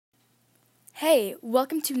Hey,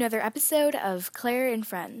 welcome to another episode of Claire and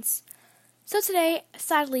Friends. So today,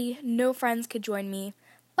 sadly, no friends could join me,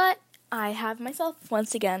 but I have myself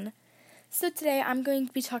once again. So today I'm going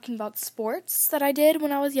to be talking about sports that I did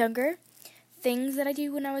when I was younger, things that I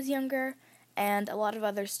did when I was younger, and a lot of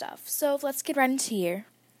other stuff. So let's get right into here.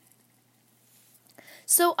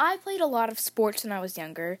 So I played a lot of sports when I was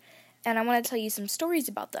younger, and I want to tell you some stories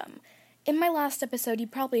about them. In my last episode, you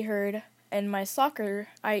probably heard in my soccer,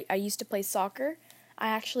 I used to play soccer. I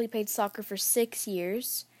actually played soccer for 6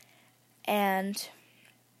 years, and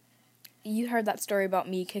you heard that story about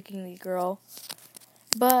me kicking the girl.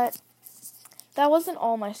 But that wasn't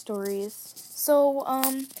all my stories. So,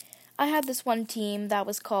 I had this one team that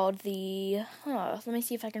was called let me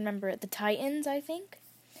see if I can remember it, the Titans, I think.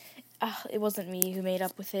 It wasn't me who made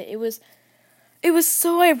up with it. It was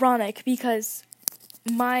so ironic because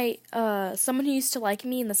my someone who used to like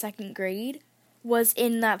me in the second grade was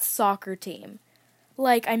in that soccer team.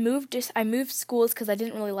 Like I moved schools because I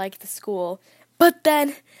didn't really like the school, but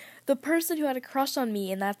then the person who had a crush on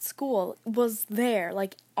me in that school was there,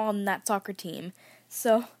 like on that soccer team.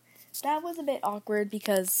 So that was a bit awkward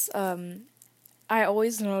because I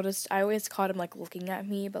always caught him like looking at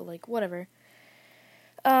me, but like whatever.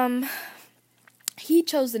 He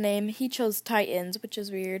chose the name. He chose Titans, which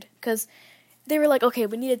is weird because they were like, okay,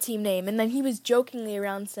 we need a team name. And then he was jokingly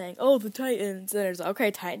around saying, oh, the Titans. And it was like,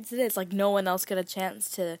 okay, Titans it is. Like, no one else got a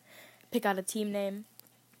chance to pick out a team name.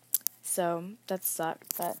 So, that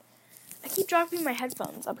sucked. But I keep dropping my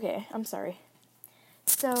headphones. Okay, I'm sorry.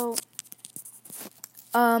 So,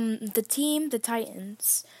 the team, the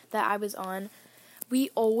Titans, that I was on,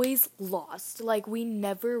 we always lost. Like, we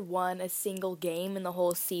never won a single game in the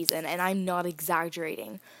whole season. And I'm not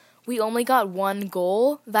exaggerating. We only got one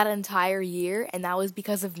goal that entire year, and that was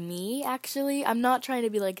because of me, actually. I'm not trying to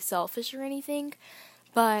be, like, selfish or anything,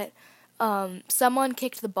 but someone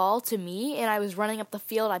kicked the ball to me, and I was running up the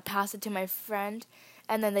field. I passed it to my friend,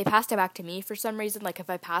 and then they passed it back to me for some reason. Like,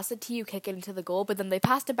 if I pass it to you, kick it into the goal, but then they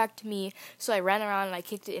passed it back to me, so I ran around and I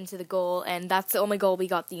kicked it into the goal, and that's the only goal we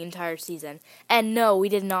got the entire season. And no, we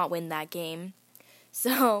did not win that game.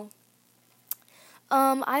 So,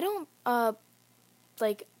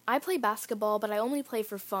 I play basketball, but I only play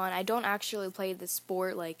for fun. I don't actually play the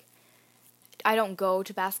sport, like, I don't go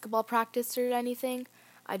to basketball practice or anything.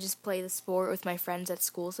 I just play the sport with my friends at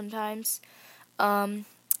school sometimes. I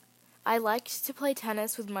liked to play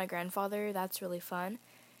tennis with my grandfather. That's really fun.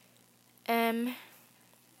 I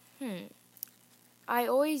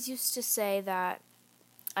always used to say that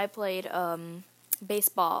I played,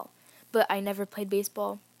 baseball, but I never played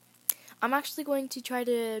baseball. I'm actually going to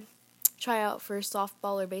try out for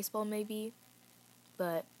softball or baseball maybe,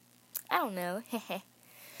 but I don't know.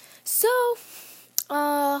 So,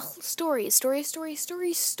 stories.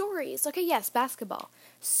 Okay, yes, basketball.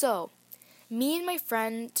 So, me and my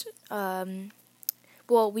friend,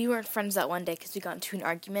 we weren't friends that one day because we got into an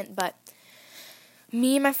argument, but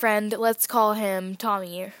me and my friend, let's call him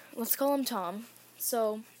Tommy. Let's call him Tom.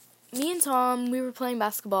 So, me and Tom, we were playing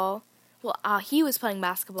basketball. He was playing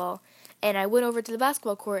basketball. And I went over to the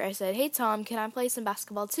basketball court. I said, hey, Tom, can I play some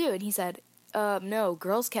basketball too? And he said, no,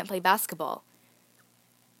 girls can't play basketball.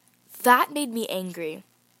 That made me angry.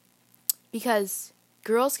 Because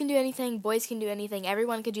girls can do anything, boys can do anything,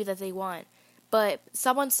 everyone can do that they want. But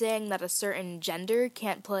someone saying that a certain gender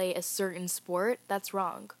can't play a certain sport, that's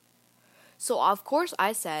wrong. So, of course,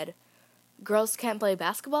 I said, girls can't play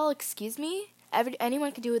basketball? Excuse me?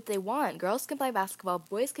 Anyone can do what they want. Girls can play basketball,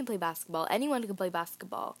 boys can play basketball, anyone can play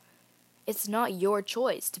basketball. It's not your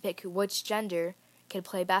choice to pick which gender can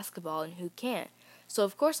play basketball and who can't. So,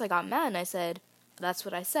 of course, I got mad and I said, that's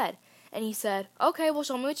what I said. And he said, okay, well,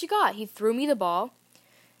 show me what you got. He threw me the ball,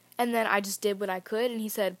 and then I just did what I could, and he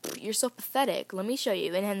said, you're so pathetic. Let me show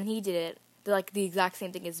you. And then he did it, like, the exact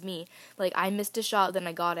same thing as me. Like, I missed a shot, then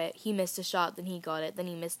I got it. He missed a shot, then he got it. Then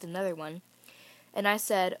he missed another one. And I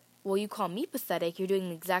said, well, you call me pathetic. You're doing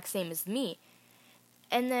the exact same as me.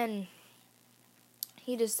 And then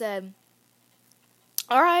he just said,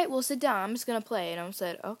 all right, well, sit down. I'm just going to play. And I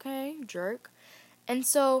said, okay, jerk. And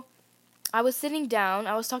so I was sitting down.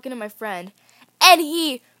 I was talking to my friend. And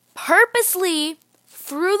he purposely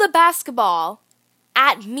threw the basketball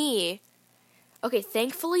at me. Okay,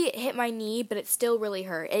 thankfully it hit my knee, but it still really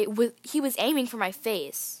hurt. He was aiming for my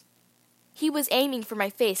face. He was aiming for my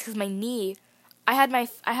face because my knee, I had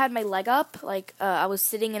my leg up. Like, I was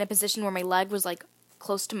sitting in a position where my leg was, like,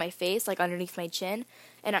 close to my face, like underneath my chin,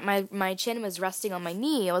 and my chin was resting on my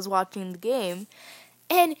knee. I was watching the game,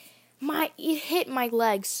 and it hit my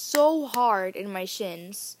leg so hard in my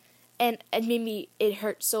shins, and it made me, it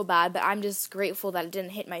hurt so bad, but I'm just grateful that it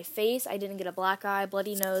didn't hit my face. I didn't get a black eye,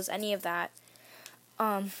 bloody nose, any of that.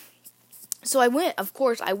 So I went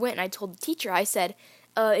and I told the teacher, I said,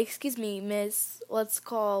 excuse me, miss, let's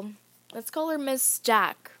call her Miss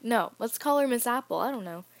Jack. No, let's call her Miss Apple. I don't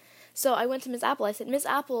know. So I went to Miss Apple. I said, Miss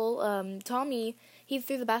Apple, Tommy, he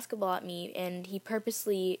threw the basketball at me, and he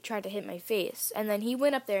purposely tried to hit my face. And then he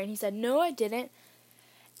went up there, and he said, no, I didn't.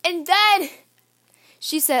 And then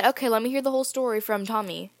she said, okay, let me hear the whole story from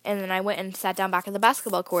Tommy. And then I went and sat down back at the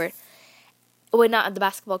basketball court. Well, not at the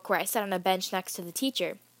basketball court. I sat on a bench next to the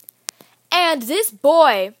teacher. And this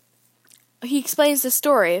boy, he explains the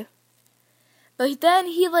story. But then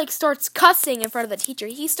he, starts cussing in front of the teacher.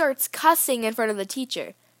 He starts cussing in front of the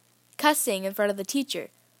teacher. Cussing in front of the teacher.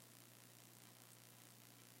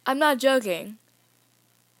 I'm not joking.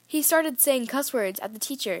 He started saying cuss words at the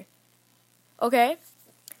teacher. Okay?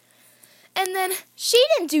 And then she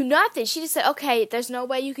didn't do nothing. She just said, okay, there's no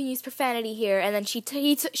way you can use profanity here. And then she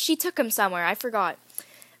took him somewhere. I forgot.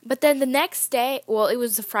 But then the next day, well, it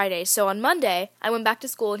was a Friday. So on Monday, I went back to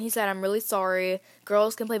school and he said, I'm really sorry.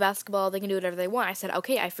 Girls can play basketball. They can do whatever they want. I said,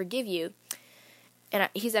 okay, I forgive you. And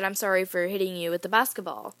he said, I'm sorry for hitting you with the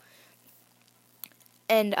basketball.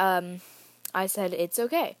 And I said, it's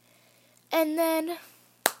okay. And then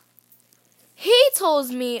he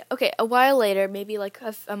tells me, okay, a while later, maybe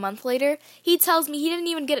a month later, he tells me he didn't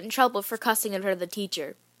even get in trouble for cussing in front of the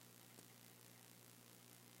teacher.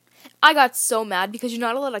 I got so mad because you're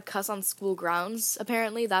not allowed to cuss on school grounds,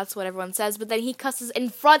 apparently. That's what everyone says. But then he cusses in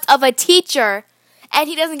front of a teacher, and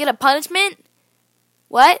he doesn't get a punishment?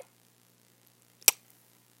 What?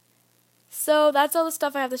 So that's all the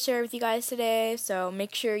stuff I have to share with you guys today. So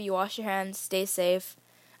make sure you wash your hands, stay safe.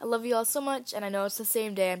 I love you all so much, and I know it's the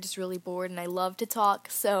same day. I'm just really bored, and I love to talk.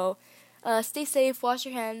 So stay safe, wash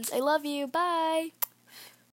your hands. I love you. Bye.